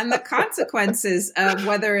 Yeah. And the consequences of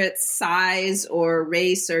whether it's size or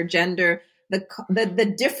race or gender,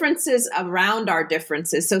 the differences around our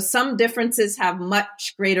differences. So some differences have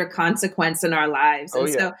much greater consequence in our lives.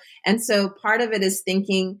 So part of it is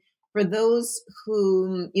thinking, for those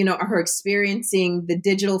who, you know, are experiencing the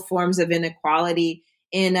digital forms of inequality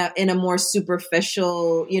in a more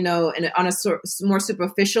superficial, you know, on a more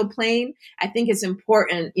superficial plane, I think it's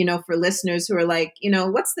important, you know, for listeners who are like, you know,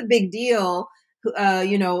 what's the big deal,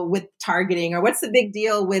 you know, with targeting, or what's the big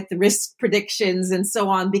deal with risk predictions and so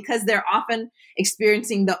on, because they're often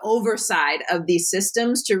experiencing the overside of these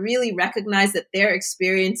systems, to really recognize that their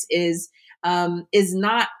experience is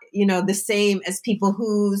not, you know, the same as people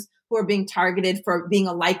who are being targeted for being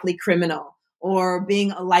a likely criminal or being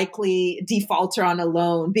a likely defaulter on a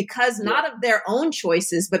loan, because not of their own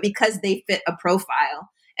choices, but because they fit a profile.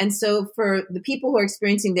 And so for the people who are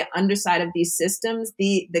experiencing the underside of these systems,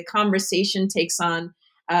 the conversation takes on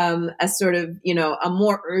a sort of, you know, a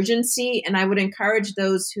more urgency. And I would encourage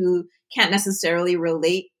those who can't necessarily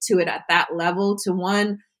relate to it at that level to,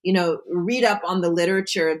 one, you know, read up on the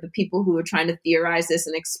literature of the people who are trying to theorize this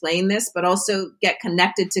and explain this, but also get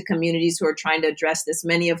connected to communities who are trying to address this,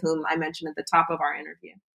 many of whom I mentioned at the top of our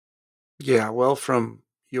interview. Yeah, well, from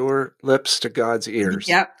your lips to God's ears,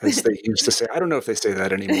 as they used to say. I don't know if they say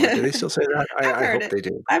that anymore. Do they still say that? I hope they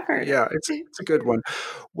do. I've heard it. Yeah, it's a good one.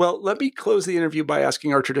 Well, let me close the interview by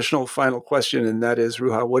asking our traditional final question, and that is,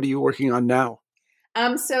 Ruha, what are you working on now?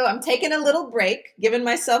 So I'm taking a little break, giving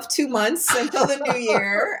myself 2 months until the new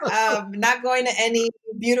year. Not going to any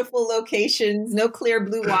beautiful locations, no clear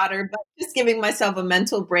blue water, but just giving myself a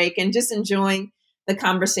mental break and just enjoying the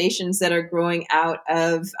conversations that are growing out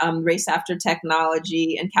of Race After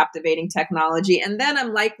Technology and Captivating Technology. And then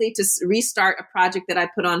I'm likely to restart a project that I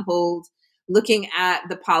put on hold, looking at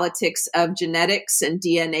the politics of genetics and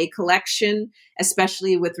DNA collection,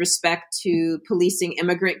 especially with respect to policing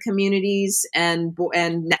immigrant communities and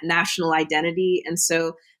national identity. And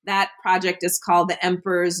so that project is called The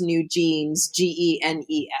Emperor's New Genes,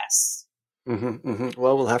 GENES. Mm-hmm, mm-hmm.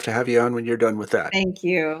 Well, we'll have to have you on when you're done with that. Thank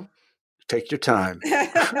you. Take your time.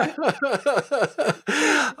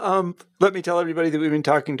 Let me tell everybody that we've been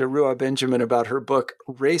talking to Ruha Benjamin about her book,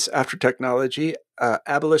 Race After Technology,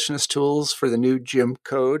 Abolitionist Tools for the New Jim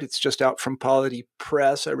Code. It's just out from Polity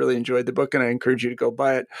Press. I really enjoyed the book, and I encourage you to go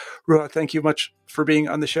buy it. Ruha, thank you much for being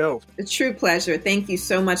on the show. A true pleasure. Thank you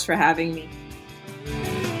so much for having me.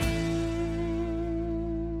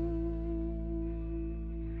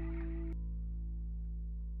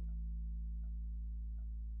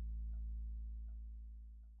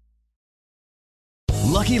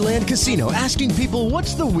 Lucky Land Casino, asking people,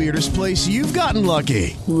 what's the weirdest place you've gotten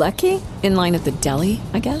lucky? Lucky? In line at the deli,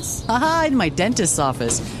 I guess? Aha, in my dentist's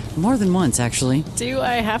office. More than once, actually. Do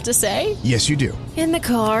I have to say? Yes, you do. In the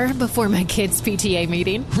car before my kids' PTA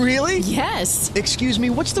meeting. Really? Yes. Excuse me,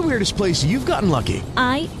 what's the weirdest place you've gotten lucky?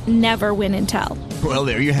 I never win and tell. Well,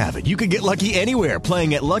 there you have it. You can get lucky anywhere,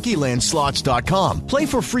 playing at LuckyLandSlots.com. Play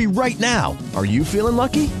for free right now. Are you feeling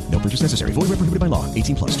lucky? No purchase necessary. Void where prohibited by law.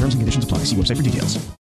 18+. Terms and conditions apply. See website for details.